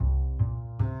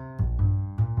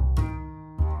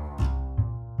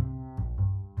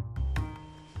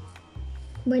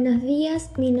Buenos días,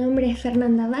 mi nombre es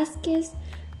Fernanda Vázquez,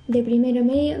 de primero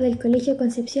medio del Colegio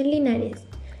Concepción Linares,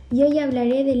 y hoy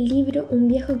hablaré del libro Un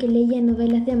viejo que leía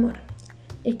novelas de amor,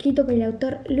 escrito por el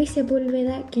autor Luis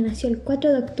Sepúlveda, que nació el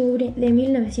 4 de octubre de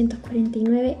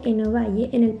 1949 en Ovalle,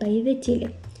 en el país de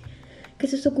Chile, que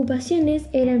sus ocupaciones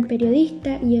eran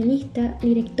periodista, guionista,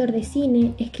 director de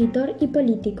cine, escritor y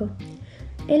político.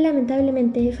 Él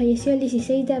lamentablemente falleció el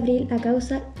 16 de abril a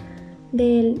causa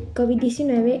del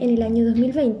COVID-19 en el año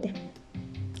 2020.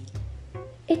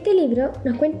 Este libro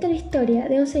nos cuenta la historia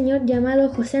de un señor llamado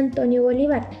José Antonio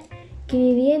Bolívar, que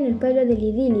vivía en el pueblo del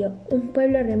Idilio, un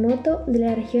pueblo remoto de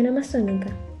la región amazónica.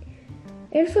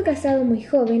 Él fue casado muy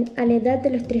joven, a la edad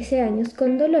de los 13 años,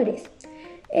 con Dolores.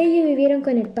 Ellos vivieron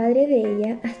con el padre de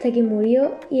ella hasta que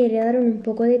murió y heredaron un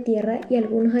poco de tierra y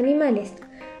algunos animales,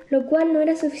 lo cual no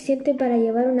era suficiente para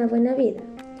llevar una buena vida.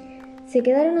 Se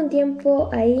quedaron un tiempo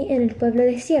ahí en el pueblo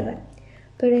de Sierra,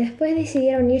 pero después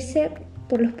decidieron irse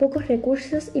por los pocos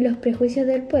recursos y los prejuicios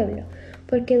del pueblo,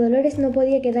 porque Dolores no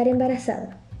podía quedar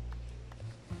embarazada.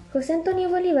 José Antonio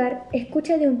Bolívar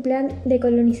escucha de un plan de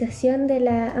colonización de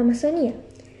la Amazonía.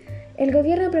 El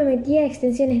gobierno prometía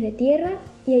extensiones de tierra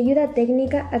y ayuda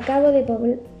técnica a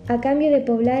cambio de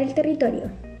poblar el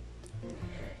territorio.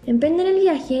 Emprenden el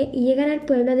viaje y llegan al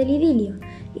pueblo del Idilio,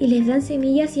 y les dan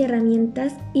semillas y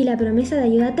herramientas y la promesa de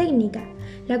ayuda técnica,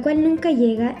 la cual nunca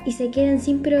llega y se quedan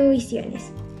sin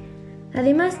provisiones.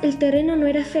 Además, el terreno no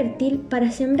era fértil para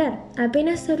sembrar,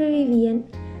 apenas sobrevivían,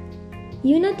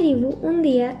 y una tribu un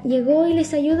día llegó y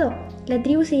les ayudó. La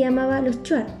tribu se llamaba los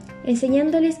Chuar,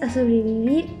 enseñándoles a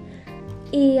sobrevivir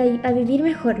y a vivir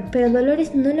mejor, pero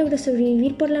Dolores no logró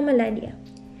sobrevivir por la malaria.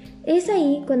 Es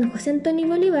ahí cuando José Antonio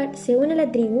Bolívar se une a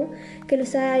la tribu que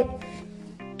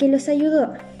los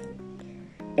ayudó.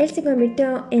 Él se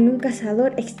convirtió en un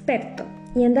cazador experto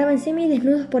y andaba en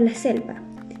semidesnudos por la selva.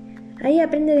 Ahí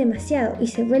aprende demasiado y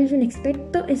se vuelve un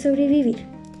experto en sobrevivir.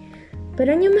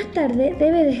 Pero años más tarde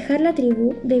debe dejar la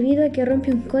tribu debido a que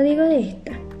rompe un código de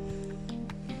esta.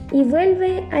 Y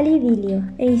vuelve al idilio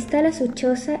e instala su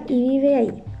choza y vive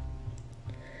ahí.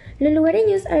 Los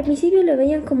lugareños al principio lo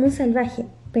veían como un salvaje,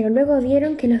 pero luego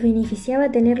vieron que los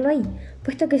beneficiaba tenerlo ahí,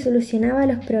 puesto que solucionaba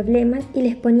los problemas y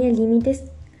les ponía límites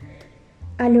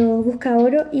a los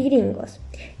buscaoro y gringos,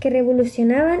 que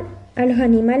revolucionaban a los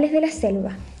animales de la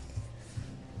selva.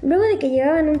 Luego de que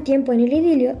llevaban un tiempo en el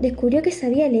idilio, descubrió que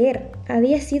sabía leer.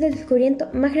 Había sido el descubrimiento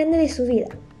más grande de su vida.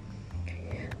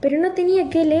 Pero no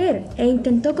tenía que leer e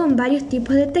intentó con varios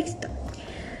tipos de texto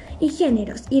y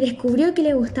géneros, y descubrió que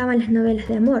le gustaban las novelas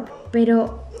de amor,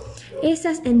 pero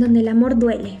esas en donde el amor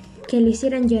duele, que lo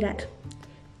hicieran llorar.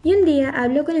 Y un día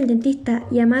habló con el dentista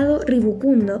llamado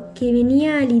Ribucundo, que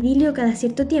venía al idilio cada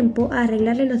cierto tiempo a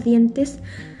arreglarle los dientes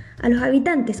a los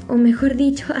habitantes, o mejor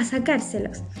dicho, a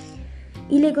sacárselos.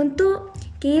 Y le contó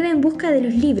que iba en busca de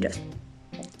los libros.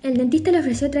 El dentista le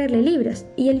ofreció traerle libros,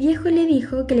 y el viejo le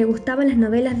dijo que le gustaban las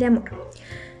novelas de amor,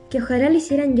 que ojalá le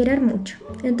hicieran llorar mucho.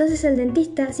 Entonces el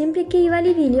dentista, siempre que iba al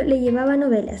idilio, le llevaba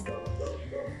novelas.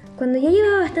 Cuando ya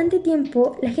llevaba bastante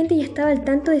tiempo, la gente ya estaba al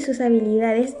tanto de sus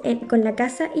habilidades con la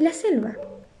caza y la selva.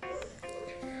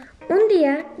 Un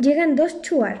día llegan dos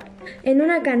chuar en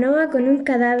una canoa con un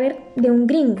cadáver de un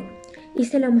gringo y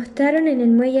se lo mostraron en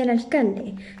el muelle al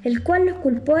alcalde, el cual los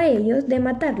culpó a ellos de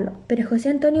matarlo, pero José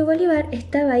Antonio Bolívar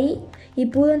estaba ahí y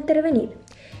pudo intervenir,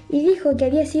 y dijo que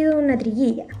había sido una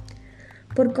triguilla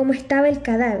por cómo estaba el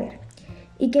cadáver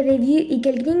y que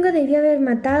el gringo debió haber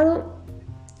matado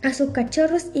a sus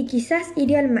cachorros y quizás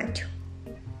hirió al macho.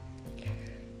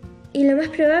 Y lo más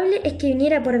probable es que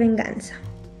viniera por venganza.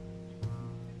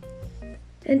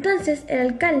 Entonces el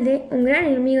alcalde, un gran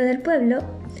enemigo del pueblo,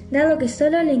 dado que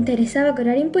solo le interesaba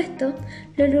cobrar impuestos,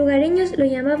 los lugareños lo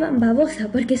llamaban babosa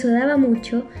porque sudaba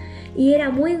mucho y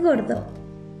era muy gordo.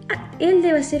 Él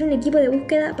debe hacer un equipo de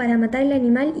búsqueda para matar al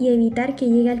animal y evitar que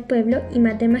llegue al pueblo y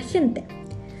mate más gente.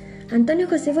 Antonio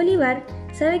José Bolívar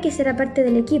sabe que será parte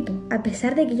del equipo, a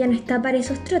pesar de que ya no está para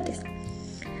esos trotes,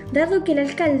 dado que el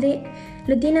alcalde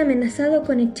lo tiene amenazado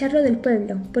con echarlo del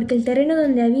pueblo, porque el terreno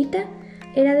donde habita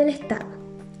era del Estado.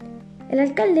 El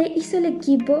alcalde hizo el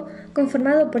equipo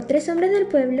conformado por 3 hombres del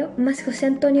pueblo, más José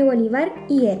Antonio Bolívar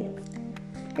y él.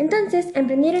 Entonces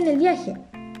emprendieron el viaje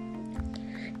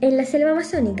en la selva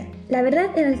amazónica. La verdad,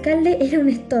 el alcalde era un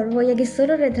estorbo, ya que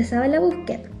solo retrasaba la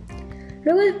búsqueda.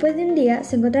 Luego, después de un día,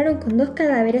 se encontraron con 2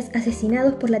 cadáveres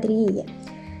asesinados por la triguilla.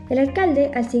 El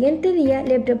alcalde, al siguiente día,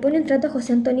 le propone un trato a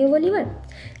José Antonio Bolívar,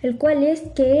 el cual es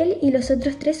que él y los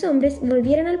otros 3 hombres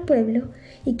volvieran al pueblo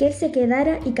y que él se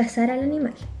quedara y cazara al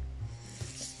animal.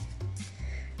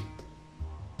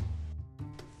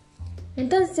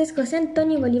 Entonces José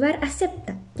Antonio Bolívar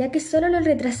acepta, ya que solo lo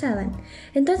retrasaban.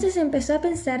 Entonces empezó a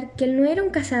pensar que él no era un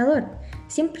cazador.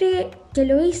 Siempre que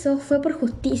lo hizo fue por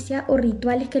justicia o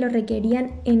rituales que lo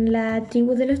requerían en la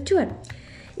tribu de los Shuar,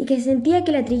 y que sentía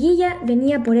que la triguilla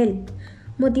venía por él.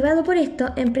 Motivado por esto,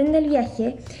 emprende el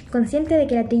viaje, consciente de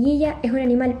que la triguilla es un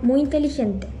animal muy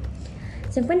inteligente.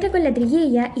 Se encuentra con la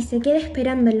triguilla y se queda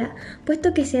esperándola,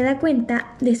 puesto que se da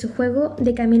cuenta de su juego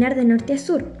de caminar de norte a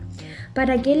sur,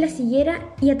 para que él la siguiera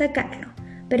y atacarlo.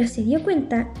 Pero se dio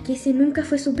cuenta que ese nunca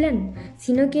fue su plan,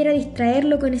 sino que era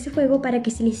distraerlo con ese juego para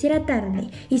que se le hiciera tarde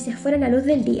y se fuera a la luz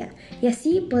del día, y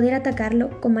así poder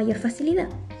atacarlo con mayor facilidad.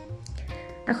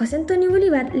 A José Antonio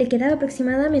Bolívar le quedaba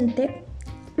aproximadamente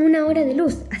 1 hora de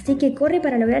luz, así que corre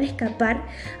para lograr escapar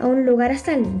a un lugar a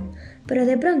salvo. Pero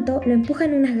de pronto lo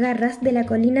empujan unas garras de la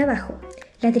colina abajo,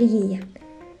 la triguilla,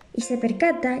 y se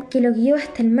percata que lo guió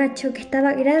hasta el macho, que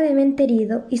estaba gravemente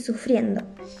herido y sufriendo.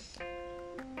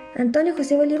 Antonio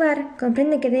José Bolívar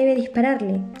comprende que debe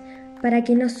dispararle para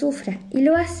que no sufra, y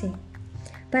lo hace,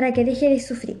 para que deje de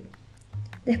sufrir.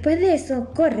 Después de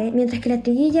eso, corre mientras que la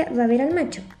triguilla va a ver al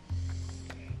macho.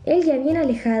 Él, ya bien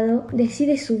alejado,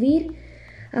 decide subir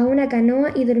a una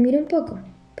canoa y dormir un poco,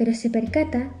 pero se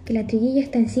percata que la triguilla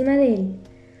está encima de él.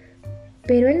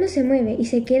 Pero él no se mueve y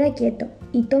se queda quieto,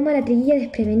 y toma a la triguilla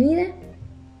desprevenida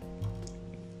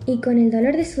y con el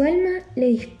dolor de su alma le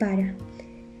dispara.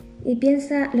 Y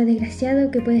piensa lo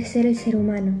desgraciado que puede ser el ser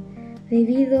humano,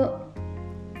 debido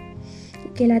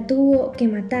que la tuvo que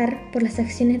matar por las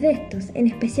acciones de estos, en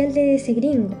especial de ese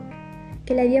gringo,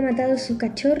 que le había matado su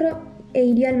cachorro e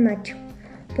hirió al macho.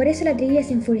 Por eso la triguilla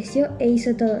se enfureció e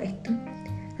hizo todo esto.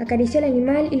 Acarició al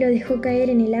animal y lo dejó caer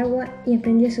en el agua y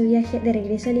emprendió su viaje de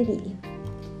regreso al idilio.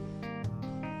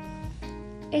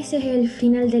 Ese es el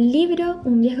final del libro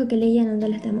Un viejo que leía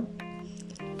novelas de amor.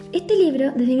 Este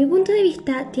libro, desde mi punto de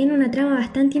vista, tiene una trama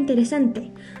bastante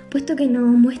interesante, puesto que nos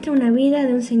muestra una vida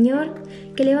de un señor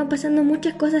que le van pasando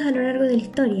muchas cosas a lo largo de la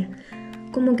historia,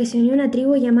 como que se unió a una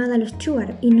tribu llamada los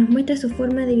Shuar y nos muestra su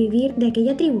forma de vivir de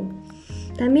aquella tribu.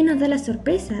 También nos da la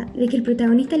sorpresa de que el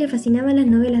protagonista le fascinaban las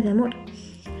novelas de amor.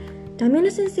 También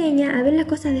nos enseña a ver las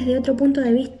cosas desde otro punto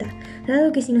de vista,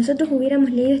 dado que si nosotros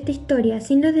hubiéramos leído esta historia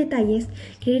sin los detalles,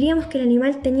 creeríamos que el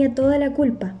animal tenía toda la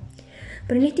culpa.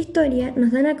 Pero en esta historia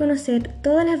nos dan a conocer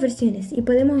todas las versiones y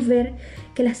podemos ver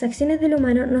que las acciones del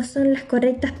humano no son las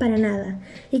correctas para nada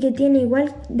y que tiene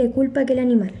igual de culpa que el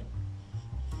animal.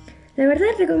 La verdad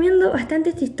recomiendo bastante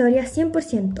esta historia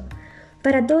 100%,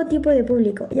 para todo tipo de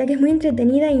público, ya que es muy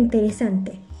entretenida e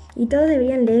interesante, y todos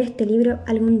deberían leer este libro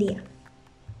algún día.